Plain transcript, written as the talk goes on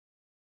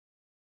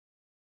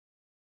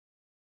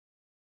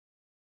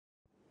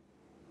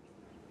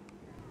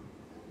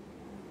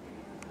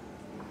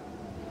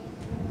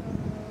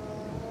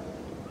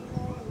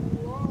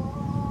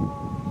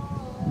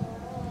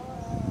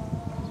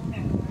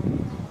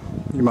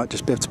You might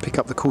just be able to pick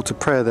up the call to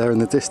prayer there in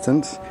the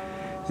distance,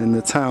 in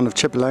the town of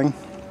Chibalang.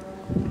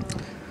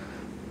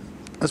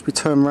 As we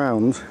turn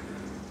round,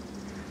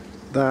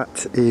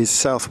 that is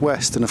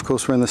southwest, and of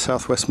course we're in the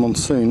southwest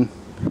monsoon,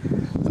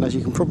 and as you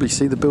can probably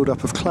see, the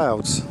build-up of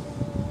clouds.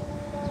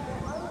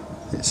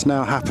 It's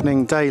now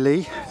happening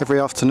daily. Every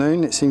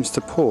afternoon it seems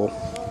to pour.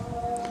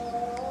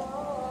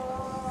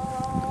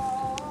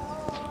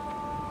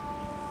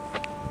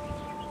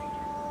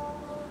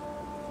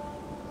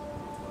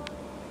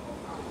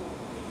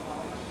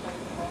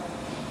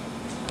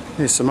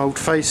 Here's some old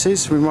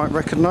faces we might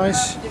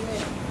recognise.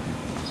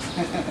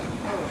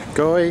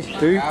 Guy,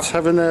 Boots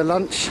having their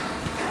lunch.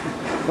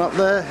 Up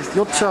there,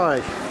 your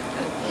chai.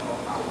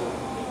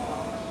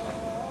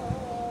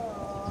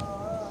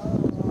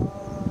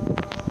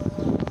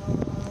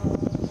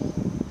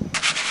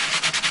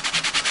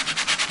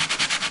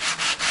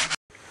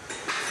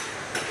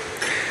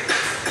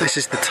 This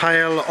is the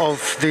tale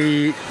of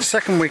the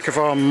second week of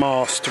our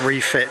mast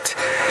refit.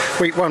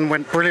 Week 1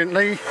 went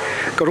brilliantly,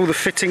 got all the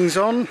fittings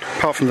on,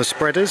 apart from the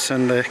spreaders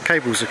and the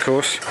cables of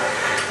course.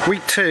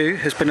 Week 2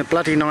 has been a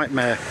bloody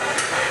nightmare.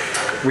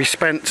 We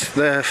spent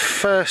the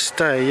first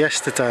day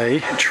yesterday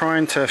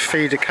trying to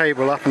feed a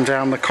cable up and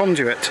down the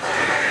conduit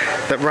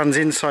that runs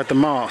inside the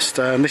mast,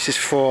 and this is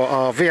for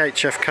our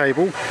VHF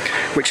cable,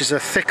 which is a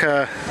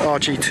thicker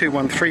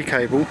RG213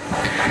 cable,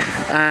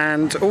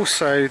 and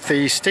also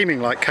the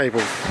steaming light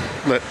cable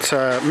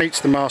that meets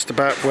the mast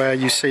about where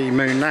you see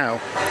Moon now.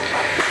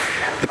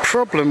 The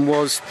problem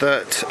was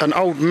that an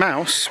old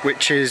mouse,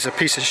 which is a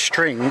piece of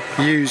string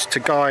used to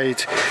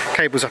guide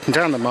cables up and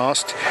down the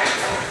mast,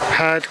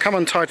 had come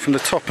untied from the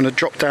top and had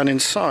dropped down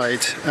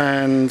inside,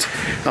 and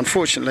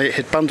unfortunately it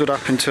had bundled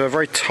up into a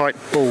very tight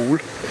ball,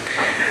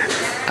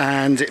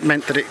 and it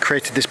meant that it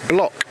created this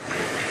block.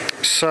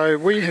 So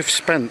we have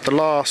spent the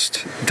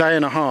last day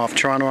and a half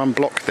trying to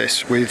unblock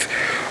this with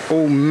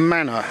all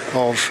manner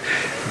of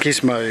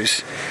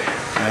gizmos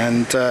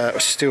and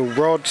steel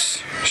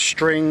rods,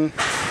 string,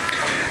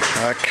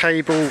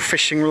 cable,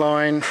 fishing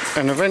line,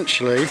 and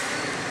eventually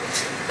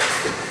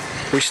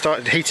we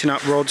started heating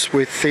up rods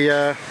with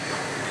the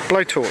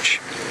blowtorch,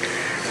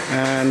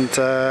 and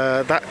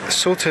that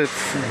sort of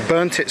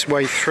burnt its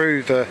way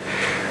through the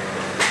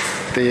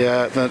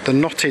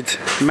knotted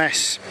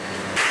mess.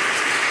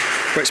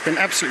 But it's been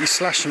absolutely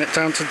slashing it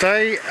down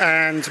today,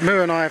 and Moo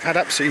and I have had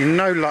absolutely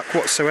no luck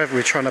whatsoever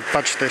with trying to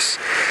budge this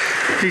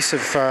piece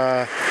of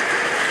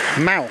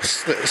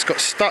mouse that has got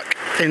stuck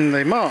in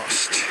the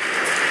mast.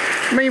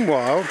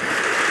 Meanwhile,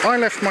 I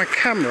left my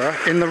camera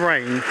in the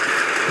rain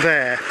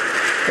there.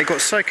 It got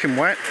soaking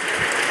wet.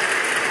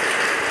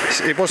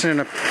 It wasn't in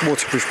a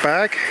waterproof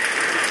bag.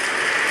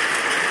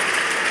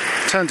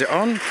 Turned it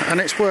on and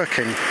it's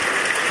working.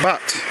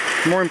 But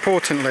more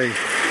importantly,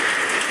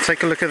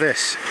 take a look at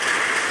this.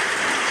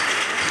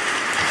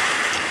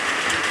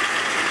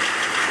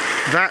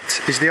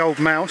 That is the old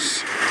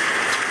mouse.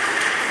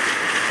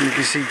 And you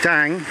can see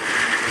Dang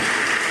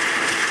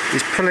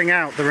is pulling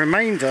out the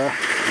remainder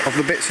of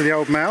the bits of the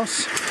old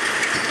mouse.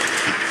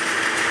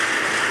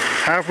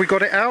 How have we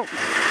got it out?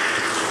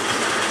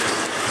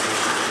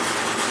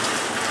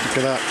 Look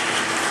at that.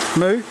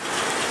 Moo,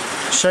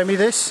 show me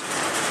this.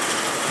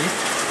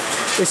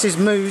 This is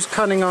Moo's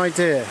cunning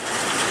idea.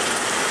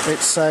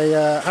 It's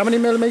a, how many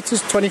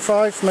millimetres?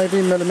 25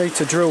 maybe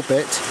millimetre drill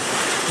bit,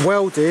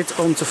 welded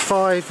onto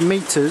 5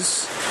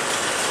 metres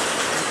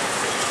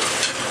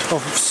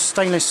of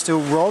stainless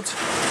steel rod,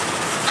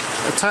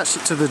 attached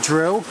it to the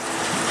drill,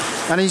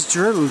 and he's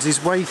drilled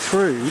his way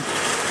through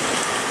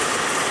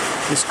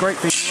this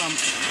great big lump.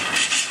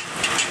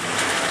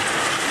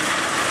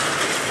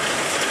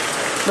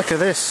 Look at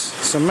this,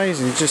 it's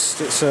amazing.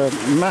 It's a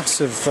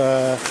massive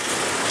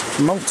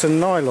molten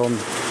nylon.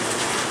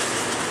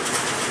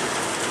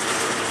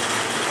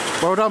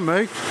 Well done,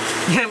 Moo.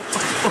 Yeah,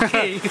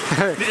 okay.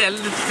 A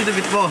little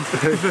bit more.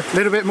 A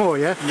little bit more,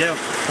 yeah? Yeah.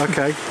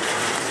 Okay.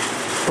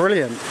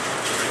 Brilliant.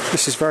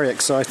 This is very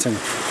exciting.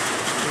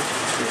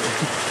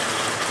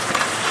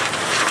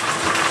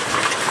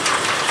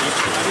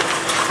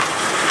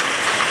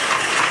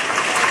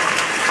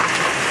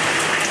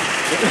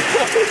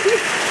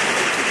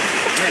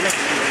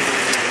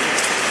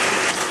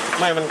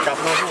 Mai mình cặp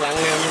nó cũng lặng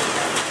nè.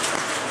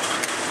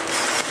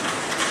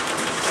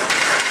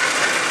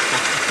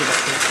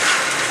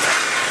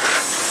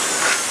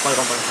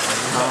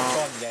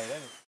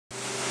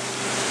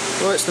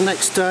 Well, it's the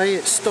next day,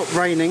 it's stopped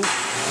raining,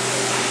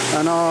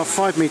 and our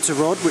 5 metre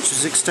rod, which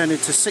was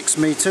extended to 6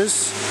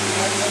 metres,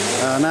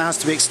 now has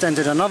to be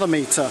extended another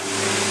metre,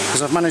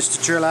 because I've managed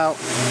to drill out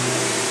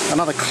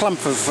another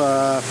clump of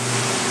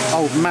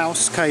old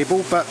mouse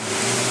cable, but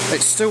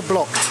it's still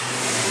blocked.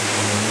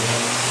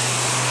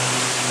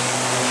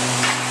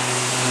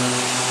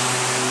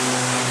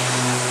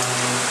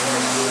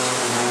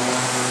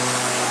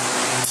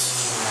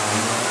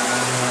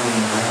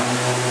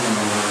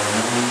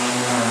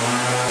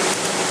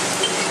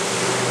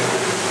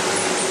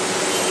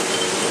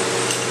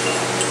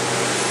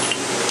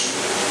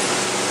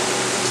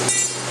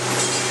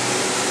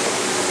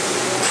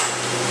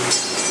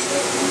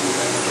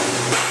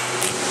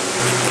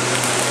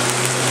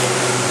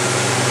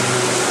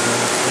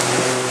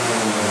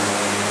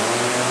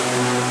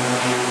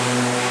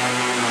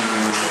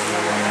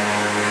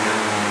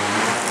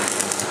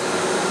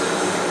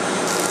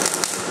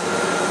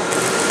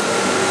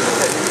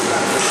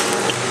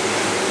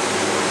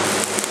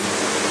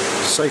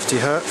 Safety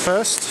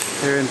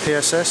first here in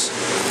PSS.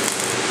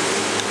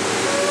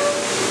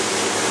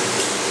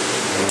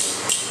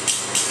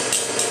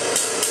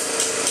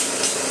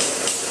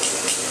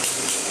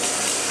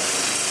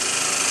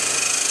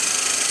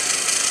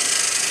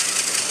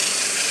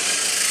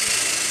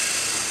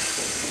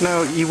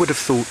 Now, you would have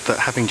thought that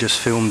having just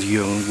filmed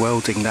Jung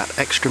welding that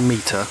extra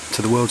metre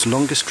to the world's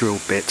longest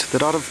drill bit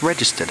that I'd have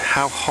registered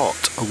how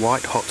hot a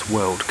white hot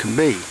weld can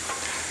be.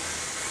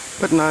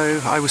 But no,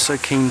 I was so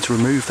keen to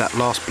remove that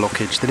last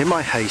blockage that in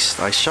my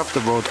haste I shoved the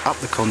rod up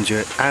the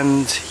conduit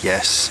and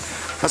yes,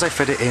 as I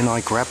fed it in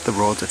I grabbed the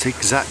rod at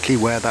exactly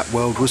where that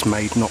weld was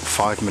made not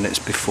 5 minutes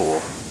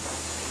before.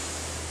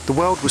 The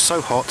weld was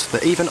so hot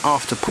that even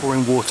after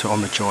pouring water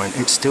on the joint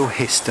it still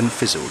hissed and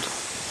fizzled.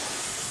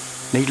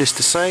 Needless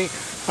to say,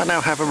 I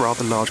now have a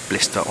rather large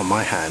blister on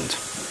my hand.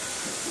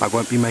 I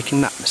won't be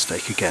making that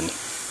mistake again.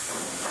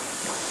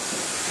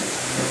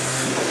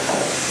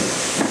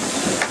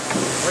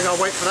 I think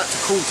I'll wait for that to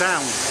cool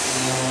down.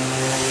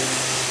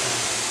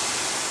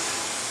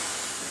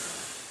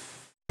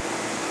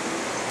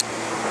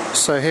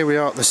 So here we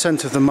are at the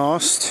centre of the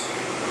mast.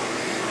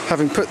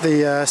 Having put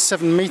the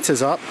 7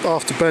 metres up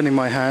after burning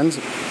my hand,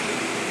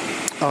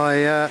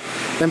 I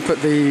then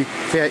put the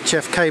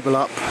VHF cable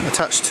up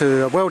attached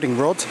to a welding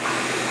rod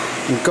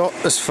and got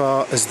as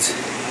far as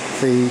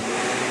the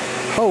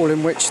hole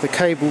in which the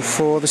cable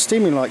for the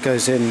steaming light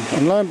goes in,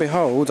 and lo and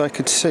behold I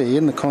could see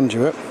in the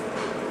conduit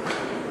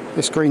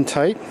this green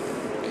tape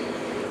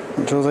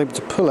which I was able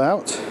to pull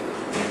out,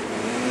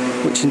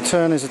 which in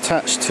turn is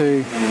attached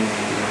to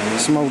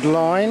some old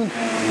line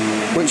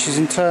which is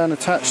in turn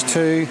attached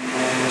to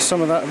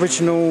some of that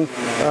original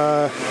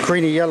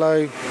greeny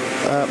yellow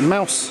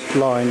mouse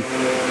line.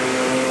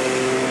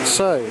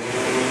 So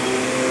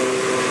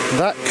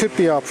that could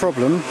be our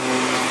problem.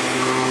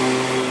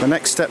 The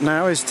next step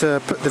now is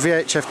to put the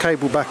VHF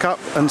cable back up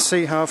and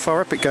see how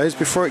far up it goes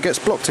before it gets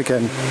blocked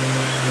again.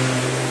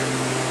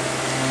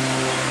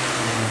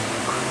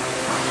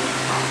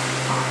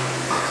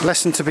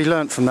 Lesson to be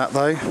learnt from that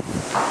though,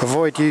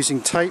 avoid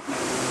using tape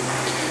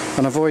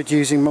and avoid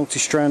using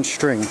multi-strand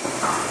string.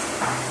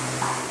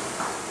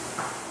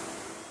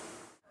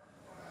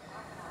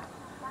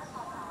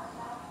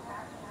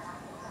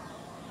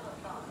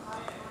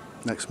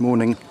 Next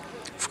morning,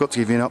 forgot to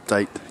give you an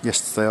update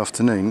yesterday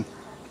afternoon.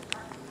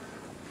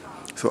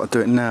 Thought I'd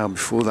do it now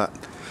before that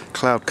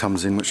cloud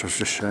comes in, which I was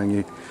just showing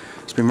you.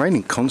 It's been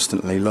raining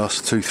constantly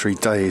last 2-3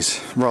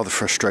 days, rather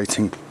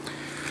frustrating.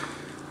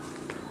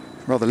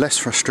 Rather less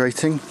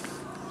frustrating.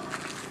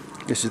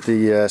 This is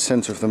the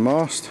centre of the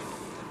mast.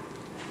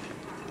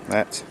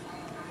 That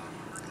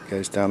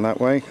goes down that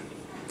way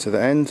to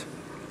the end,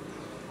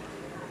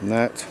 and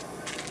that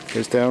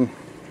goes down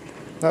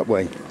that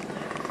way.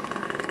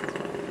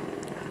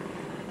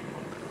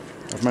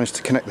 I've managed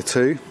to connect the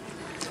two,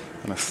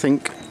 and I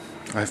think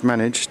I've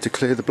managed to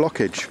clear the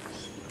blockage.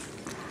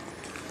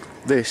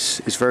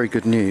 This is very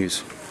good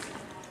news.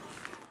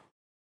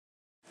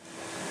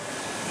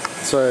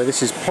 So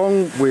this is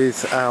Pong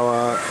with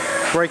our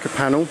breaker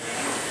panel,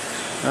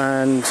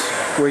 and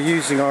we're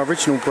using our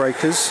original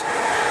breakers,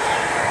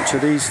 which are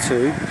these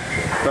two,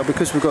 but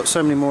because we've got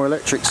so many more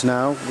electrics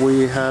now,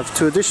 we have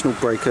 2 additional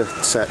breaker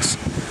sets.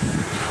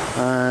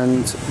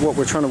 And what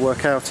we're trying to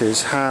work out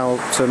is how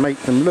to make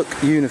them look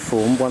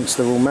uniform once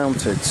they're all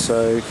mounted.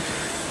 So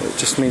it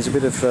just means a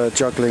bit of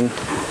juggling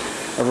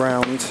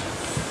around,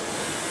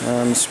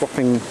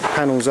 swapping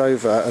panels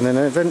over, and then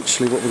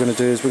eventually what we're going to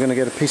do is we're going to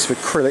get a piece of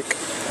acrylic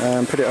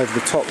and put it over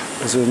the top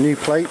as a new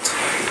plate,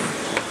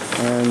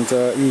 and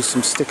use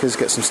some stickers,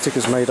 get some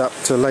stickers made up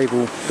to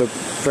label the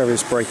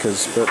various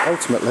breakers. But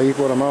ultimately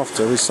what I'm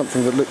after is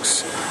something that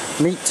looks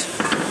neat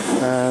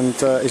and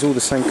is all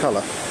the same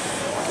colour.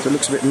 So it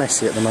looks a bit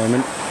messy at the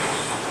moment.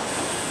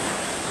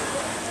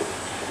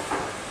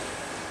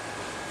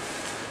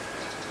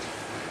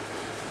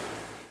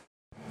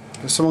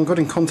 Someone got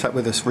in contact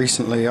with us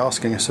recently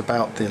asking us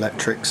about the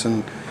electrics,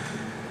 and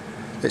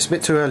it's a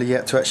bit too early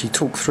yet to actually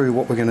talk through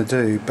what we're going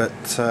to do, but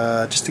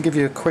just to give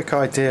you a quick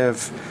idea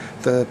of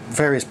the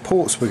various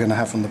ports we're going to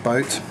have on the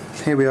boat.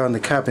 Here we are in the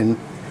cabin,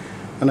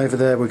 and over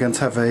there we're going to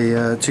have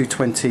a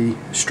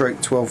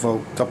 220/12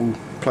 volt double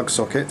plug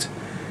socket.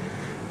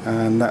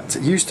 And that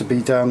used to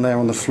be down there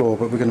on the floor,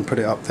 but we're going to put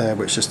it up there,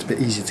 which is just a bit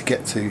easier to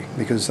get to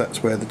because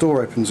that's where the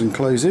door opens and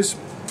closes.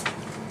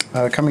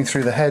 Coming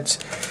through the heads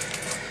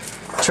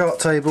chart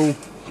table,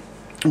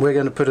 we're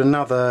going to put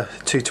another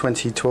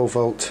 220/12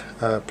 volt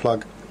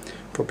plug,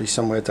 probably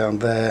somewhere down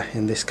there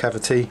in this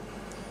cavity,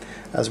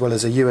 as well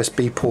as a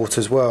USB port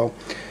as well.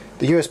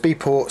 The USB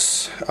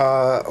ports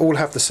all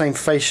have the same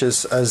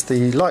fascias as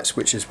the light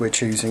switches we're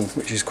choosing,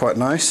 which is quite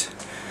nice.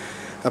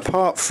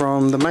 Apart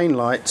from the main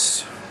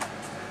lights,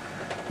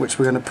 which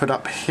we're going to put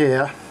up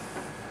here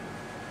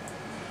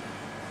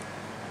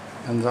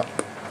and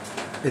up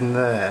in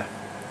there.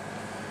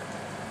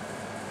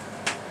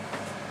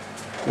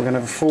 We're going to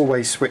have a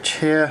 4-way switch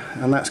here,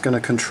 and that's going to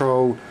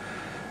control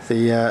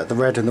the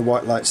red and the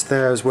white lights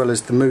there, as well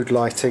as the mood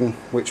lighting,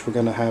 which we're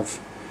going to have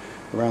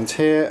around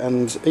here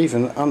and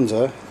even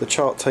under the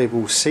chart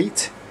table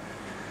seat.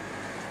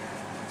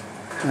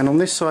 And on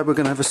this side we're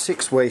going to have a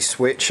 6-way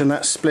switch, and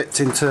that's split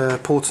into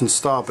port and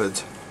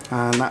starboard,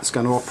 and that's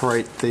going to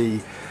operate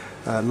the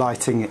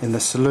lighting in the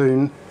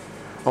saloon,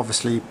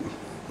 obviously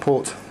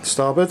port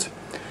starboard,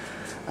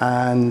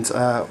 and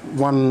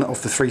one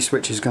of the 3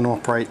 switches is going to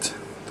operate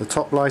the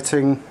top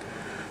lighting,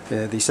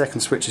 the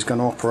second switch is going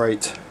to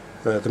operate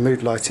the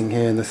mood lighting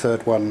here, and the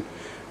third one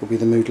will be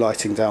the mood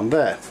lighting down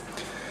there.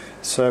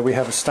 So we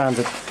have a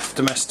standard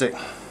domestic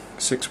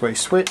 6-way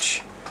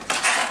switch,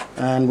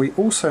 and we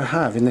also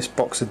have in this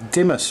box a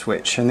dimmer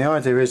switch, and the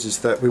idea is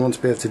that we want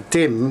to be able to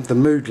dim the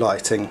mood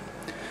lighting.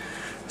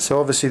 So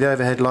obviously the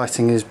overhead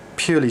lighting is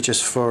purely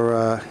just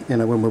for you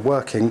know, when we're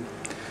working,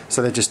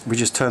 so we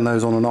just turn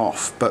those on and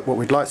off, but what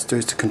we'd like to do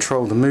is to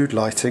control the mood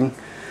lighting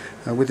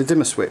with the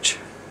dimmer switch.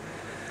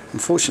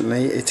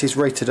 Unfortunately it is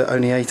rated at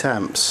only 8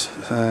 amps,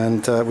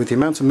 and with the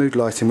amount of mood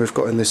lighting we've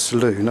got in this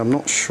saloon, I'm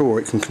not sure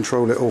it can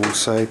control it all,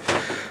 so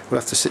we'll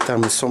have to sit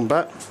down with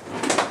Sombat.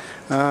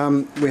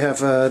 We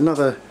have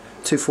another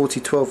 240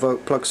 12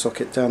 volt plug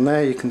socket down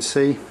there, you can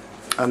see,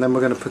 and then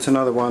we're going to put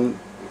another one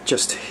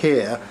just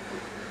here,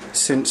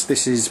 since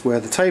this is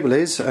where the table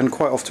is, and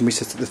quite often we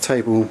sit at the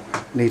table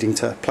needing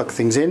to plug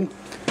things in.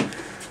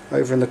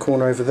 Over in the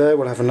corner over there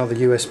we'll have another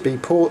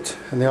USB port,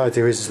 and the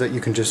idea is that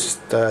you can just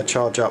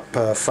charge up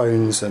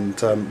phones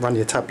and run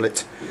your tablet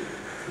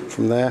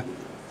from there.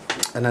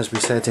 And as we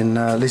said, in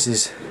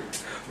Liz's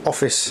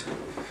office,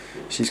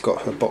 she's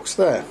got her box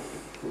there.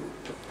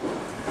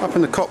 Up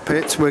in the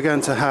cockpit we're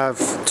going to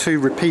have 2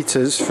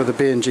 repeaters for the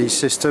B&G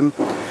system,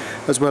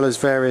 as well as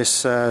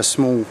various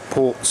small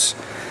ports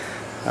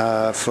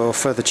for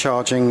further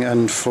charging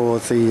and for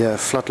the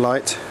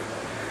floodlight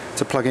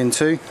to plug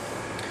into.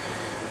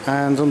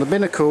 And on the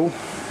binnacle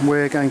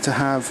we're going to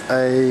have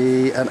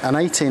an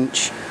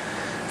 8-inch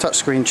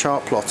touchscreen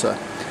chart plotter,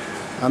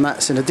 and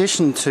that's in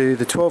addition to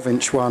the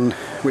 12-inch one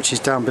which is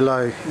down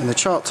below in the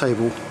chart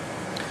table.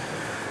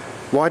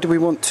 Why do we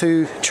want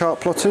 2 chart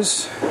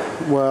plotters?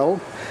 Well,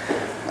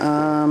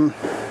 a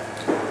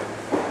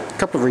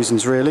couple of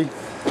reasons really.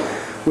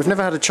 We've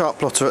never had a chart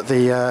plotter at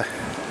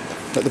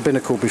the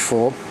binnacle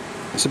before.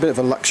 It's a bit of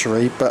a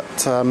luxury,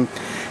 but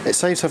it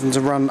saves having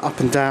to run up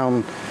and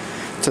down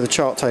to the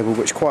chart table,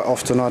 which quite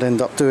often I'd end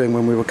up doing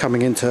when we were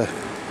coming into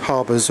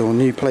harbours or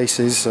new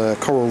places,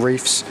 coral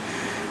reefs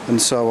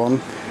and so on,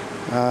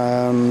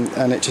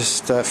 and it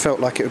just felt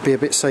like it would be a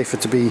bit safer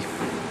to be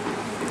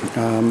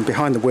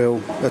behind the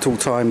wheel at all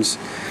times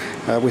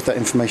with that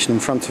information in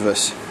front of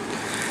us.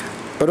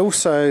 But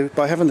also,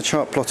 by having the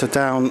chart plotter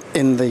down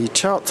in the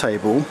chart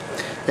table,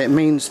 it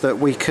means that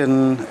we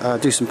can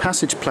do some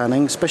passage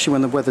planning, especially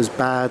when the weather's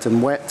bad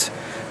and wet,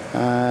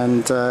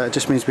 and it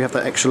just means we have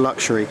that extra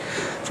luxury.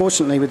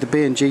 Fortunately with the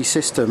B&G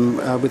system,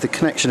 with the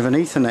connection of an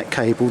Ethernet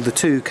cable, the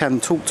 2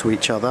 can talk to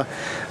each other,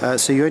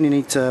 so you only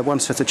need 1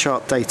 set of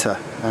chart data,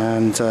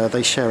 and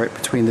they share it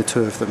between the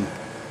 2 of them.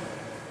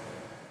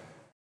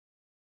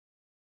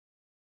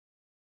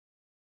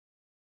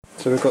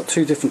 So we've got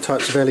 2 different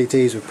types of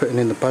LEDs we're putting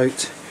in the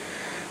boat.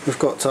 We've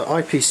got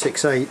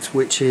IP68,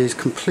 which is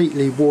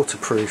completely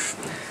waterproof.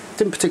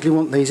 Didn't particularly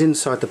want these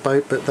inside the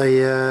boat, but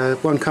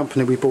one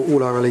company we bought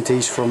all our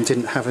LEDs from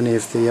didn't have any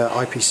of the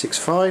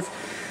IP65.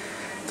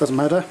 Doesn't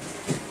matter,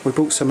 we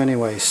bought some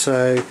anyway.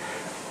 So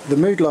the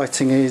mood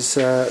lighting is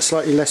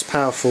slightly less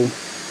powerful.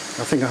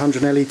 I think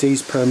 100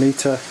 LEDs per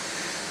metre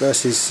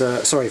versus,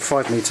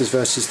 5 metres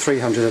versus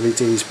 300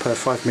 LEDs per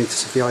 5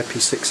 metres of the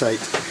IP68.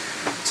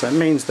 So it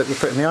means that we're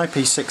putting the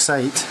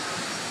IP68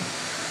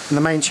 and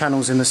the main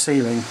channels in the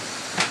ceiling,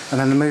 and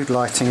then the mood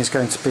lighting is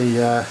going to be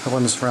the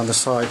ones around the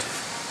side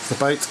of the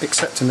boat,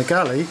 except in the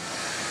galley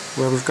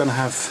where we're going to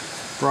have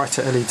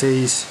brighter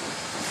LEDs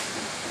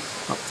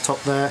up the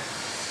top there,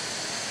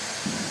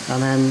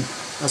 and then,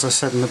 as I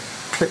said in the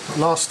clip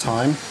last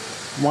time,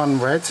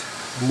 1 red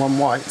and 1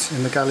 white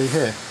in the galley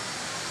here.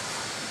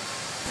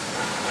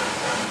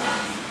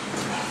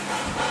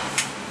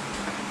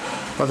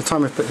 By the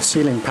time we've put the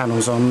ceiling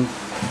panels on,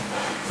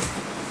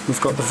 we've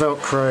got the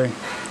Velcro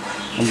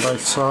on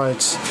both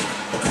sides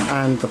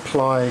and the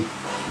ply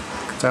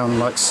down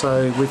like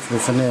so with the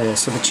veneer.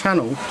 So the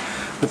channel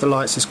with the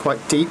lights is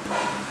quite deep.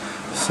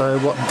 So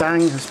what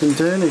Dang has been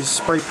doing is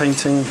spray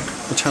painting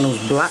the channels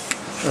black,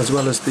 as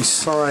well as the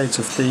sides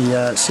of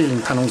the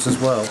ceiling panels as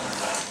well.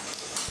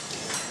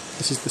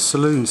 This is the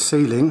saloon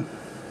ceiling.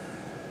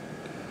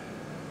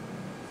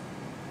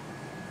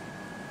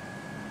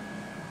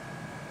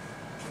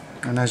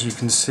 And as you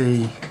can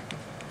see,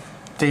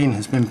 Dean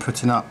has been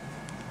putting up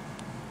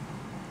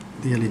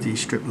the LED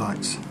strip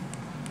lights.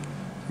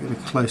 Get a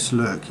close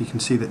look, you can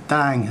see that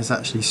Dang has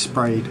actually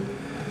sprayed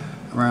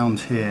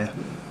around here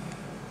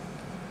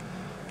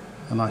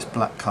a nice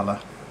black colour.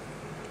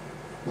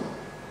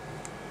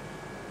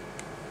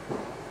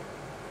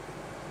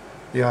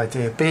 The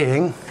idea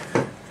being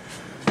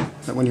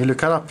that when you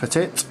look up at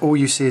it, all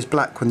you see is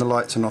black when the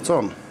lights are not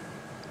on.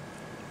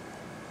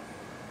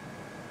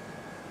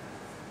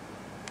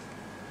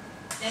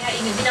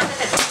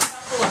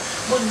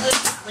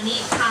 วัน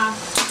นี้พา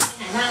ไ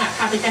หนบ้างอะพ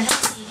าไปจันท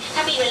บุรีถ้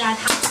ามีเวลา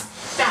ท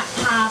ำจะ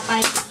พาไป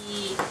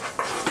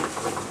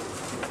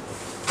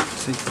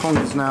See, Pong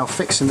is now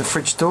fixing the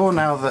fridge door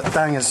now that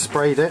Dang has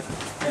sprayed it.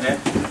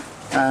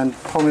 And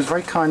Pong has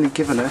very kindly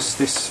given us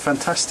this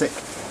fantastic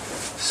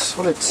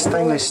solid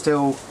stainless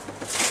steel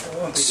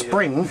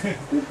spring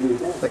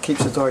that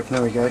keeps the door open.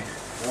 There we go.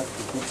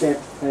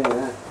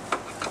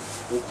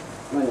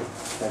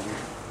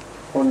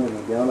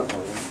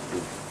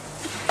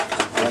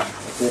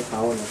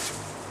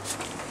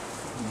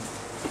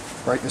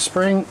 Break the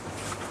spring,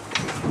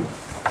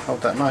 hold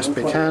that nice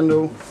big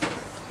handle,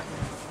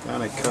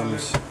 and it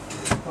comes.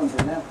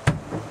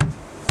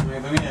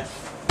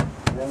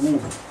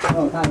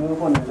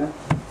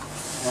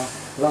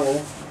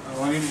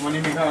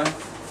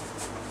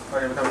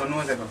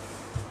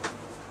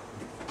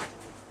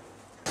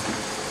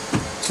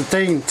 So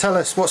Dean, tell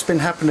us what's been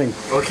happening.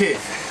 Okay.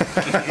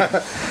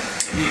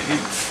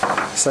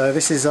 So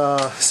this is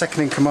our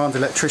second in command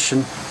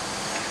electrician,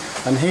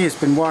 and he has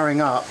been wiring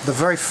up the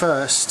very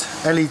first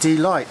LED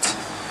light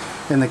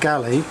in the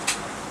galley,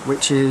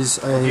 which is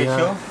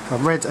a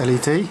red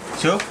LED.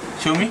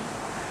 Show me.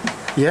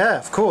 Yeah,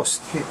 of course.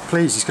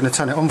 Please, he's going to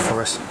turn it on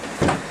for us.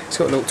 It's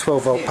got a little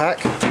 12 volt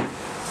pack.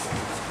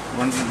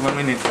 One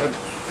minute.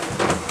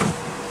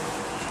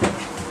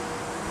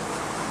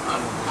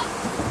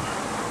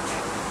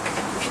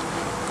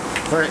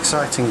 Very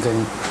exciting,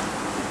 Dean.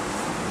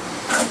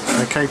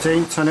 Okay,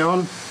 Dean, turn it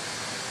on.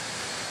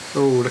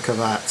 Oh, look at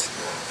that.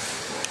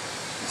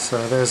 So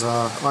there's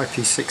our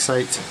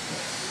IP68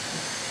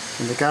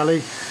 in the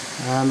galley,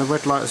 and the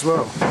red light as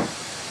well.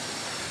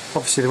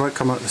 Obviously they won't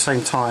come on at the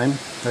same time,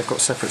 they've got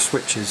separate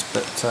switches,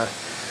 but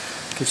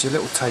gives you a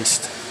little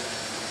taste.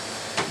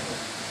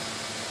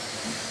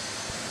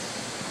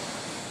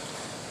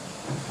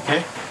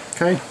 Okay.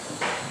 Okay.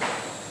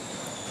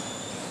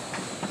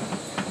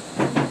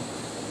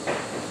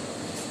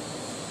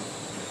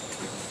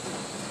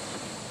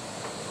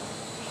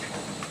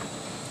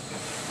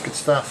 Good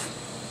stuff.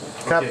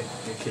 Cap.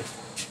 Okay.